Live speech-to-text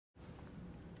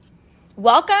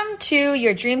Welcome to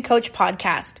your Dream Coach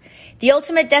podcast, the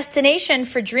ultimate destination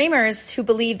for dreamers who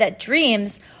believe that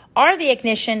dreams are the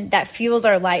ignition that fuels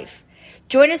our life.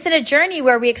 Join us in a journey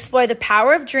where we explore the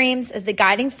power of dreams as the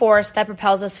guiding force that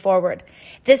propels us forward.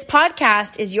 This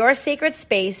podcast is your sacred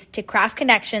space to craft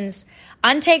connections,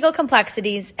 untangle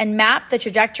complexities, and map the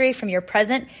trajectory from your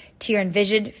present to your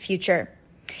envisioned future.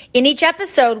 In each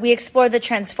episode, we explore the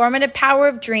transformative power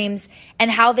of dreams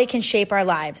and how they can shape our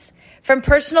lives. From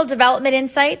personal development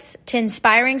insights to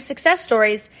inspiring success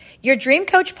stories, your Dream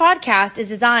Coach podcast is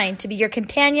designed to be your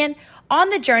companion on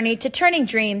the journey to turning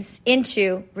dreams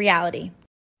into reality.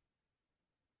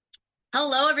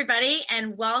 Hello, everybody,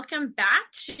 and welcome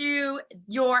back to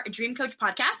your Dream Coach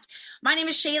podcast. My name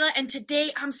is Shayla, and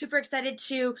today I'm super excited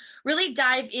to really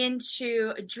dive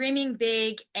into dreaming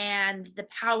big and the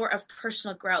power of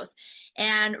personal growth,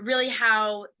 and really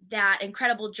how that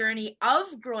incredible journey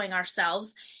of growing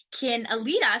ourselves can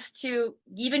lead us to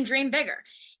even dream bigger.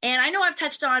 And I know I've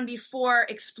touched on before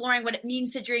exploring what it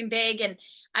means to dream big, and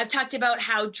I've talked about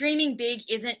how dreaming big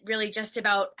isn't really just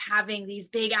about having these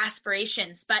big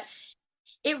aspirations, but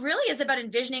it really is about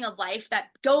envisioning a life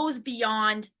that goes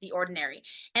beyond the ordinary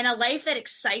and a life that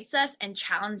excites us and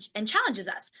challenges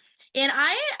us. And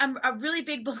I am a really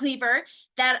big believer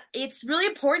that it's really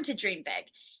important to dream big.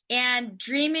 And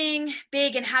dreaming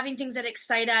big and having things that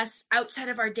excite us outside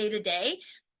of our day-to-day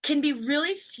can be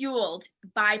really fueled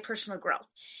by personal growth.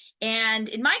 And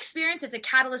in my experience, it's a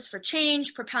catalyst for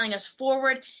change, propelling us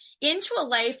forward into a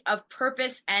life of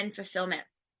purpose and fulfillment.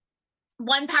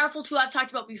 One powerful tool I've talked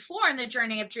about before in the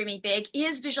journey of dreaming big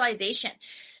is visualization.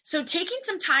 So taking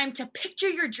some time to picture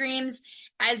your dreams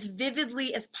as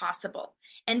vividly as possible.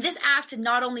 And this act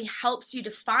not only helps you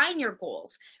define your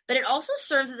goals, but it also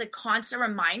serves as a constant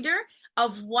reminder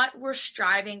of what we're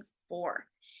striving for.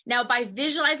 Now, by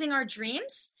visualizing our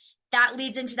dreams, that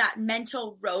leads into that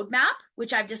mental roadmap,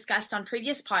 which I've discussed on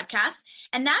previous podcasts.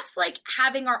 And that's like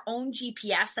having our own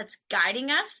GPS that's guiding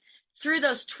us through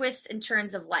those twists and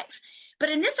turns of life. But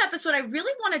in this episode, I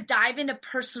really want to dive into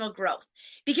personal growth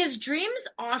because dreams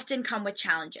often come with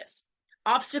challenges,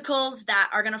 obstacles that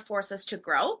are going to force us to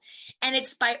grow. And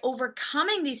it's by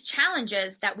overcoming these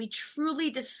challenges that we truly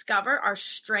discover our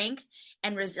strength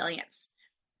and resilience.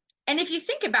 And if you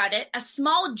think about it, a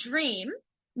small dream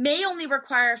may only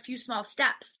require a few small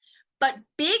steps, but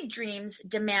big dreams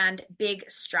demand big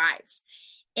strides.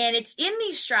 And it's in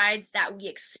these strides that we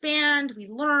expand, we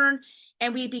learn,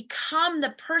 and we become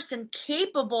the person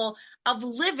capable of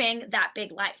living that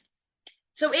big life.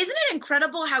 So isn't it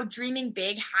incredible how dreaming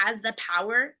big has the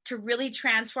power to really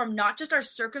transform not just our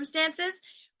circumstances,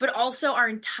 but also our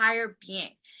entire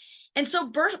being? And so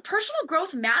personal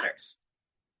growth matters.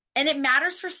 And it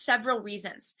matters for several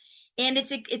reasons. And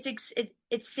its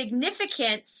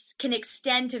significance can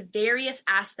extend to various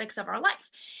aspects of our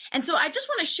life. And so I just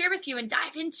want to share with you and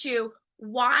dive into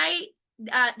what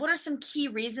are some key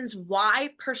reasons why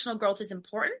personal growth is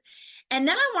important. And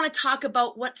then I want to talk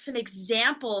about what some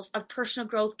examples of personal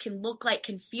growth can look like,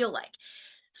 can feel like.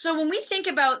 So when we think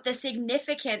about the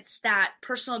significance that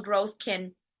personal growth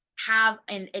can have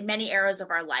in many areas of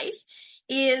our life,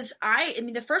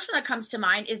 the first one that comes to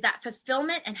mind is that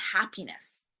fulfillment and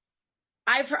happiness.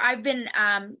 I've been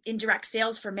in direct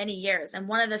sales for many years, and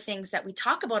one of the things that we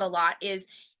talk about a lot is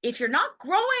if you're not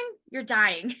growing, you're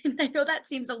dying. And I know that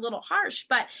seems a little harsh,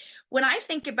 but when I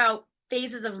think about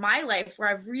phases of my life where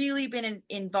I've really been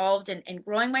involved in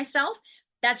growing myself,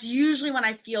 that's usually when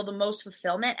I feel the most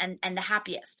fulfillment and the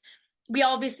happiest. We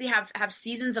obviously have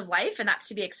seasons of life, and that's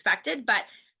to be expected, but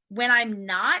when I'm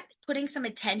not putting some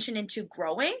attention into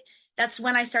growing, that's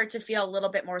when I start to feel a little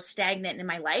bit more stagnant in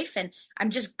my life, and I'm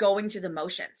just going through the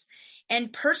motions.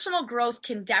 And personal growth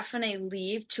can definitely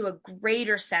lead to a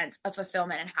greater sense of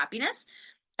fulfillment and happiness.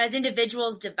 As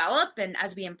individuals develop and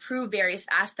as we improve various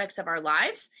aspects of our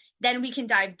lives, then we can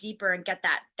dive deeper and get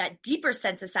that deeper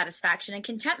sense of satisfaction and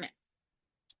contentment.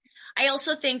 I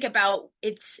also think about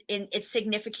its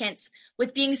significance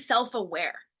with being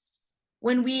self-aware.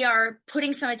 When we are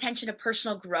putting some attention to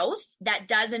personal growth, that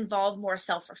does involve more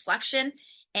self-reflection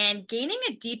and gaining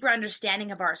a deeper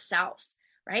understanding of ourselves,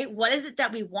 right? What is it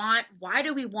that we want? Why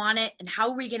do we want it? And how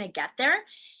are we going to get there?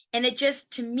 And it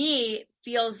just, to me,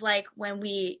 feels like when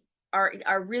we are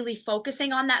really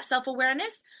focusing on that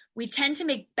self-awareness, we tend to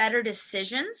make better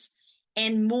decisions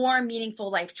and more meaningful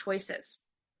life choices.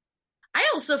 I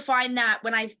also find that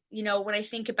when I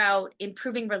think about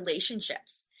improving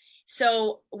relationships,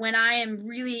 so when I am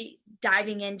really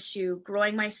diving into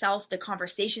growing myself, the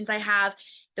conversations I have,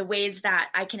 the ways that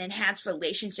I can enhance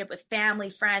relationship with family,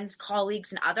 friends,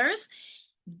 colleagues, and others,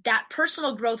 that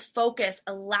personal growth focus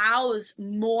allows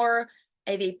more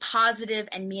of a positive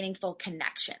and meaningful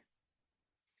connection.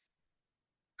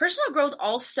 Personal growth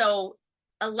also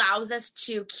allows us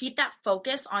to keep that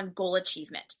focus on goal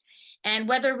achievement. And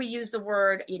whether we use the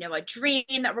word, a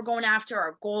dream that we're going after,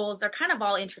 our goals, they're kind of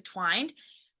all intertwined.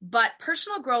 But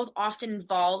personal growth often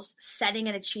involves setting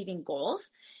and achieving goals.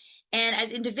 And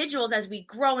as individuals, as we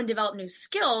grow and develop new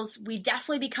skills, we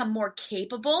definitely become more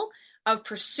capable of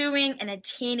pursuing and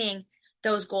attaining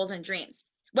those goals and dreams,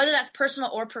 whether that's personal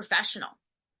or professional.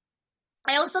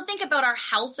 I also think about our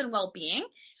health and well-being.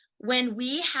 When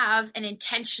we have an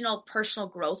intentional personal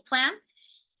growth plan,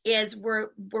 is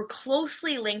we're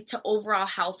closely linked to overall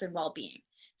health and well-being.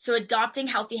 So adopting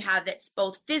healthy habits,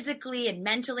 both physically and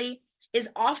mentally, is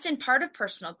often part of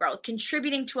personal growth,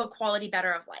 contributing to a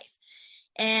better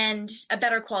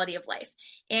quality of life.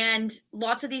 And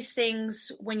lots of these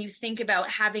things, when you think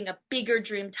about having a bigger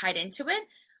dream tied into it,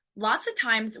 lots of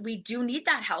times we do need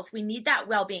that health, we need that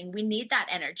well-being, we need that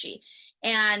energy.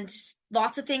 And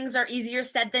lots of things are easier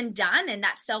said than done. And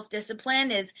that self-discipline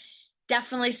is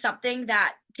definitely something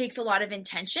that takes a lot of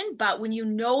intention. But when you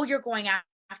know you're going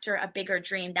after a bigger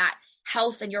dream, that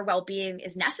health and your well-being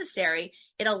is necessary,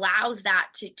 it allows that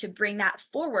to bring that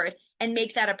forward and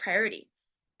make that a priority.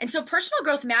 And so personal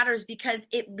growth matters because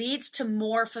it leads to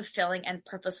more fulfilling and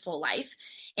purposeful life.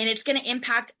 And it's going to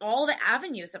impact all the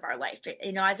avenues of our life.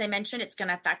 As I mentioned, it's going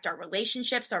to affect our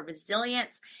relationships, our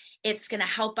resilience. It's going to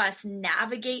help us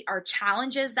navigate our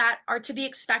challenges that are to be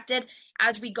expected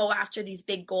as we go after these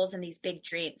big goals and these big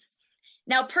dreams.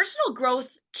 Now, personal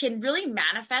growth can really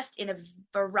manifest in a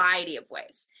variety of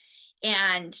ways.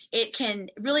 And it can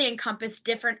really encompass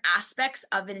different aspects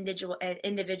of an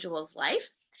individual's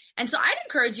life. And so I'd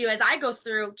encourage you, as I go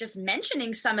through just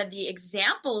mentioning some of the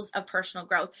examples of personal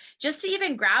growth, just to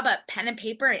even grab a pen and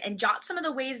paper and jot some of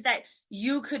the ways that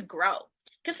you could grow.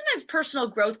 Because sometimes personal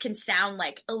growth can sound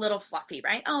like a little fluffy,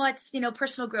 right? Oh, it's,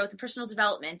 personal growth and personal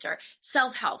development or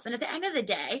self-help. And at the end of the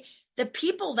day, the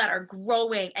people that are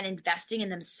growing and investing in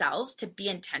themselves to be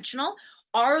intentional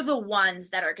are the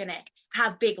ones that are going to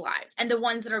have big lives and the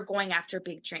ones that are going after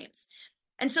big dreams.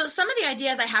 And so some of the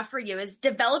ideas I have for you is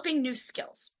developing new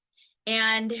skills.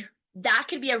 And that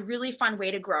could be a really fun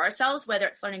way to grow ourselves, whether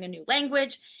it's learning a new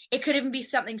language. It could even be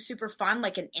something super fun,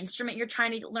 like an instrument you're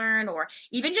trying to learn, or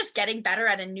even just getting better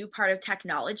at a new part of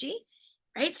technology,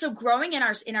 right? So growing in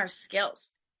our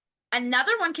skills.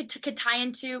 Another one could tie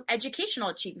into educational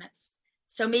achievements.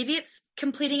 So maybe it's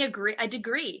completing a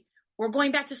degree or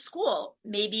going back to school.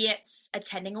 Maybe it's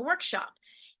attending a workshop.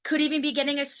 Could even be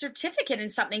getting a certificate in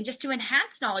something just to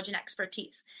enhance knowledge and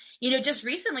expertise. Just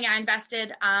recently I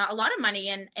invested a lot of money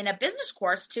in a business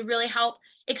course to really help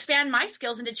expand my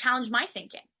skills and to challenge my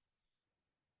thinking.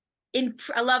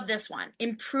 I love this one,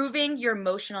 improving your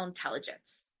emotional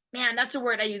intelligence. Man, that's a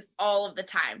word I use all of the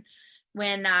time.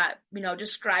 When,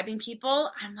 describing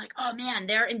people, I'm like, oh man,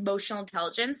 their emotional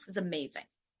intelligence is amazing,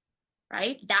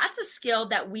 right? That's a skill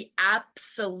that we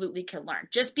absolutely can learn.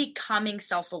 Just becoming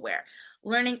self-aware,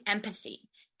 learning empathy,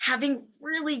 having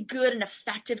really good and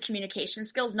effective communication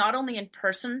skills, not only in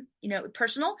person,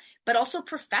 personal, but also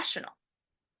professional.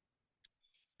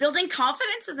 Building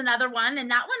confidence is another one. And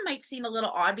that one might seem a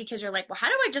little odd because you're like, well, how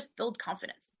do I just build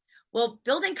confidence? Well,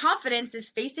 building confidence is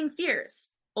facing fears,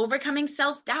 overcoming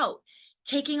self-doubt,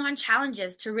 taking on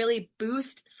challenges to really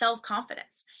boost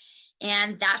self-confidence.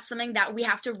 And that's something that we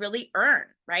have to really earn,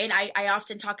 right? I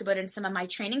often talk about in some of my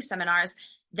training seminars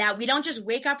that we don't just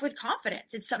wake up with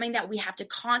confidence. It's something that we have to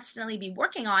constantly be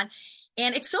working on.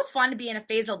 And it's so fun to be in a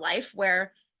phase of life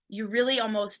where you really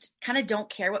almost kind of don't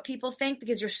care what people think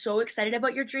because you're so excited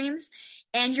about your dreams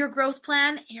and your growth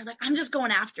plan. And you're like, I'm just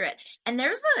going after it. And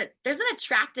there's an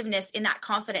attractiveness in that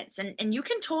confidence. And you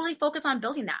can totally focus on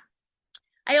building that.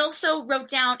 I also wrote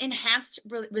down enhanced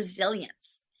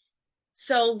resilience.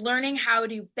 So learning how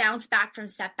to bounce back from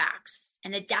setbacks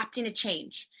and adapting to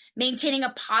change, maintaining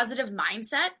a positive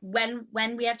mindset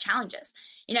when we have challenges.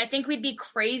 I think we'd be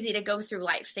crazy to go through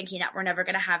life thinking that we're never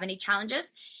going to have any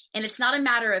challenges. And it's not a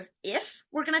matter of if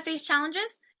we're going to face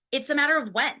challenges, it's a matter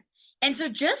of when. And so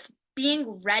just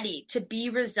being ready to be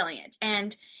resilient.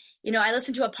 And, I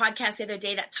listened to a podcast the other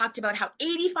day that talked about how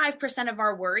 85% of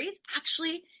our worries,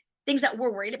 actually things that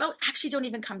we're worried about, actually don't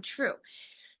even come true.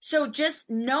 So just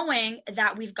knowing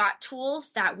that we've got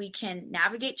tools that we can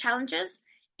navigate challenges,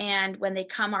 and when they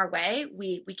come our way,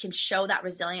 we can show that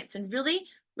resilience and really,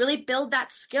 really build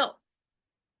that skill.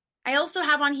 I also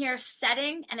have on here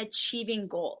setting and achieving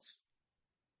goals.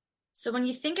 So when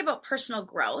you think about personal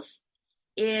growth,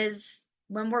 is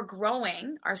when we're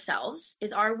growing ourselves,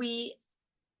 are we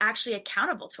actually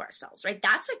accountable to ourselves, right?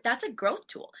 That's a growth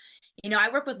tool.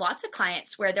 I work with lots of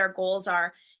clients where their goals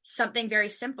are something very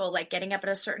simple, like getting up at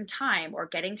a certain time or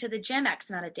getting to the gym X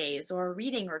amount of days or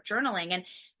reading or journaling. And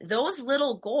those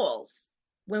little goals,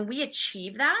 when we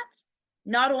achieve that,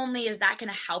 not only is that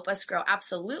going to help us grow,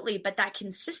 absolutely, but that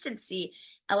consistency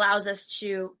allows us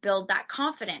to build that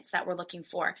confidence that we're looking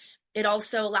for. It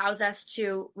also allows us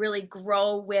to really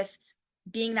grow with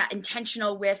being that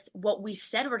intentional with what we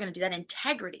said we're going to do, that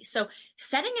integrity. So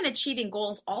setting and achieving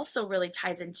goals also really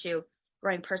ties into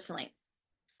growing personally.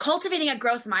 Cultivating a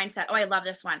growth mindset. Oh, I love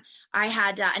this one. I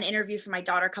had an interview for my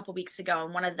daughter a couple weeks ago,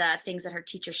 and one of the things that her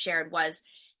teacher shared was,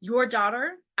 your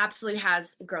daughter absolutely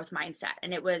has a growth mindset.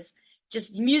 And it was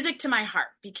just music to my heart,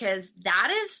 because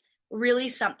that is really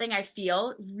something I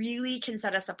feel really can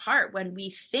set us apart when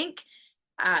we think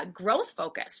growth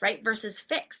focus, right? Versus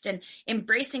fixed, and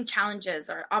embracing challenges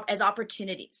or as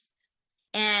opportunities.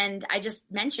 And I just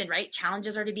mentioned, right,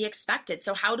 challenges are to be expected.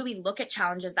 So how do we look at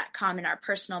challenges that come in our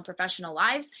personal and professional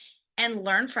lives and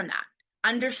learn from that?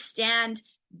 Understand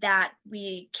that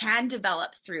we can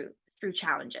develop through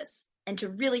challenges, and to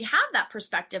really have that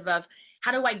perspective of,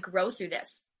 how do I grow through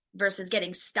this versus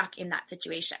getting stuck in that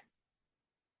situation?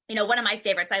 One of my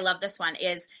favorites, I love this one,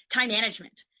 is time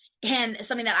management. And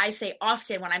something that I say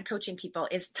often when I'm coaching people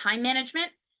is, time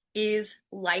management is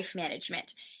life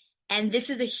management. And this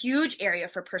is a huge area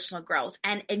for personal growth.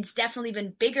 And it's definitely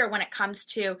even bigger when it comes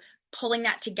to pulling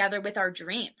that together with our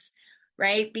dreams,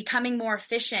 right? Becoming more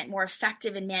efficient, more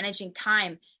effective in managing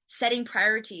time, setting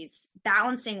priorities,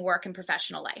 balancing work and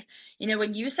professional life.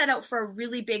 When you set out for a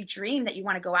really big dream that you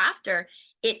want to go after,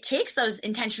 it takes those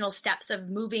intentional steps of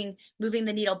moving the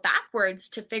needle backwards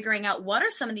to figuring out what are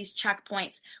some of these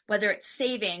checkpoints, whether it's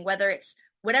saving, whether it's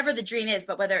whatever the dream is,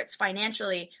 but whether it's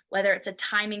financially, whether it's a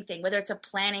timing thing, whether it's a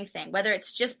planning thing, whether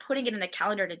it's just putting it in the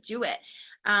calendar to do it.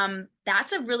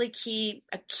 That's a really key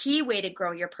way to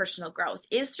grow your personal growth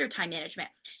is through time management.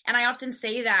 And I often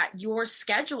say that your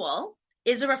schedule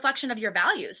is a reflection of your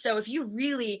values. So if you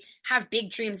really have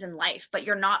big dreams in life, but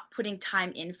you're not putting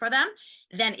time in for them,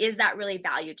 then is that really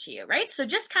value to you, right? So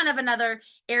just kind of another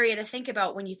area to think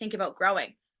about when you think about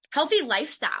growing. Healthy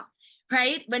lifestyle,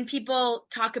 right? When people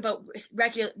talk about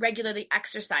regularly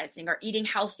exercising or eating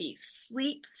healthy,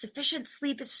 sufficient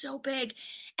sleep is so big.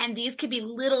 And these could be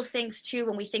little things too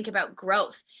when we think about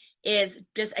growth, is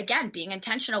just, again, being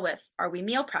intentional with, are we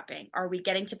meal prepping? Are we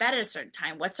getting to bed at a certain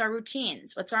time? What's our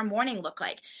routines? What's our morning look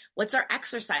like? What's our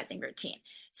exercising routine?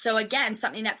 So again,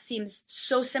 something that seems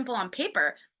so simple on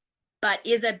paper, but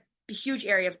is a huge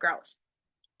area of growth.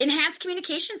 Enhanced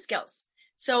communication skills.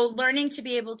 So learning to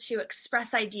be able to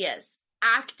express ideas,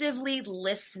 actively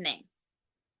listening,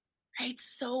 right?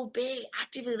 So big,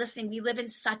 actively listening. We live in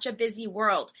such a busy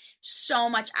world. So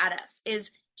much at us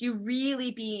is, do you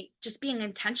really being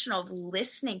intentional of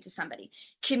listening to somebody,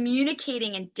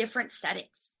 communicating in different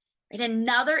settings, right?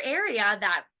 Another area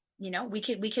that,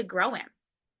 we could grow in.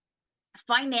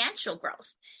 Financial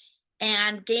growth,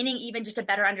 and gaining even just a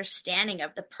better understanding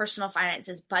of the personal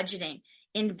finances, budgeting,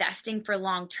 investing for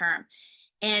long term,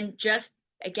 and just,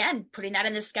 again, putting that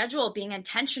in the schedule, being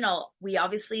intentional. We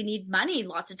obviously need money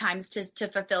lots of times to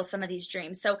fulfill some of these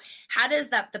dreams. So how does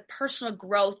the personal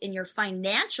growth in your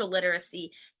financial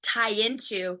literacy tie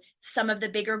into some of the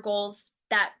bigger goals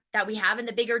that we have and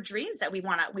the bigger dreams that we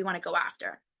want to go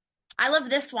after? I love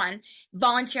this one,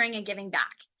 volunteering and giving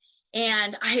back.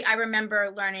 And I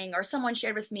remember learning, or someone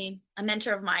shared with me, a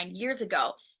mentor of mine years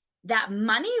ago, that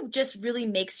money just really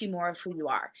makes you more of who you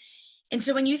are. And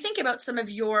so when you think about some of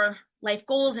your life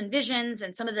goals and visions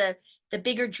and some of the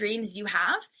bigger dreams you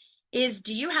have,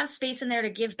 do you have space in there to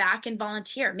give back and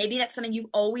volunteer? Maybe that's something you've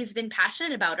always been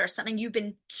passionate about or something you've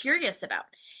been curious about.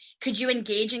 Could you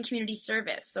engage in community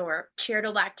service or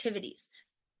charitable activities?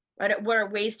 What are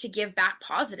ways to give back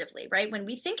positively, right? When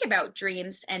we think about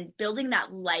dreams and building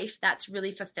that life that's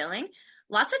really fulfilling,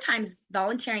 lots of times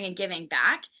volunteering and giving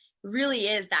back really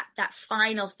is that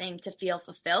final thing to feel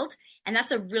fulfilled. And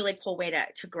that's a really cool way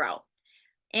to grow.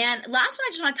 And last one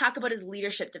I just want to talk about is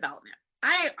leadership development.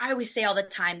 I always say all the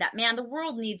time that, man, the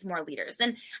world needs more leaders.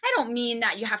 And I don't mean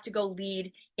that you have to go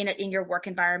lead in your work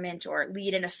environment or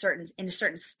lead in a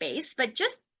certain space, but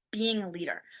just being a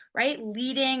leader, right?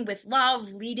 Leading with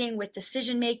love, leading with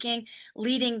decision making,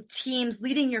 leading teams,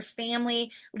 leading your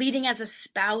family, leading as a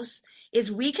spouse, is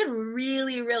we could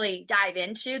really, really dive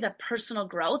into the personal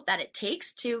growth that it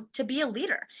takes to be a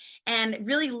leader, and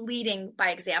really leading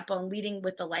by example and leading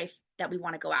with the life that we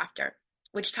want to go after,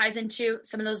 which ties into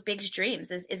some of those big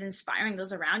dreams, is inspiring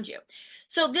those around you.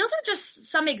 So those are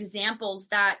just some examples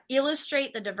that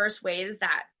illustrate the diverse ways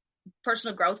that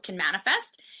personal growth can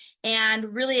manifest.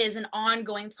 and really is an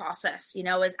ongoing process.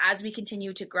 As we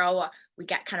continue to grow, we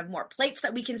get kind of more plates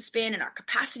that we can spin and our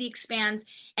capacity expands.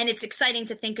 And it's exciting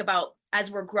to think about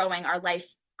as we're growing, our life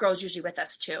grows usually with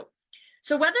us too.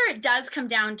 So whether it does come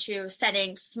down to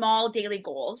setting small daily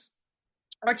goals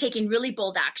or taking really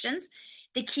bold actions,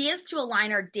 the key is to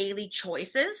align our daily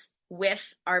choices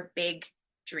with our big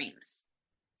dreams.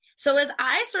 So as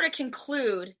I sort of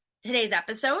conclude today's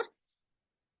episode,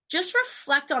 just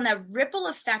reflect on that ripple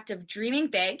effect of dreaming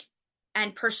big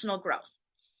and personal growth.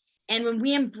 And when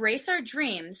we embrace our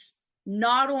dreams,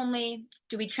 not only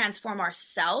do we transform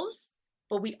ourselves,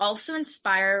 but we also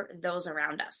inspire those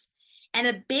around us. And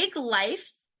a big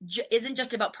life isn't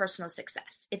just about personal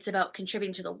success. It's about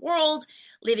contributing to the world,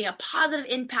 leaving a positive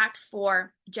impact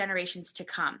for generations to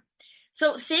come.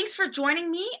 So thanks for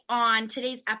joining me on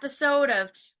today's episode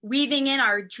of weaving in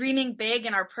our dreaming big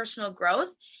and our personal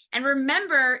growth. And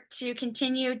remember to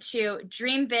continue to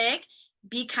dream big,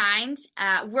 be kind,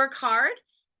 work hard,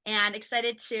 and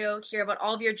excited to hear about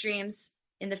all of your dreams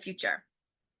in the future.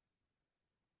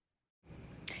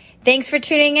 Thanks for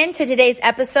tuning in to today's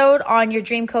episode on your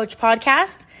Dream Coach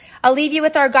podcast. I'll leave you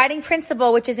with our guiding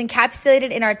principle, which is encapsulated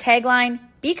in our tagline: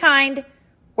 be kind,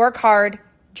 work hard,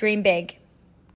 dream big.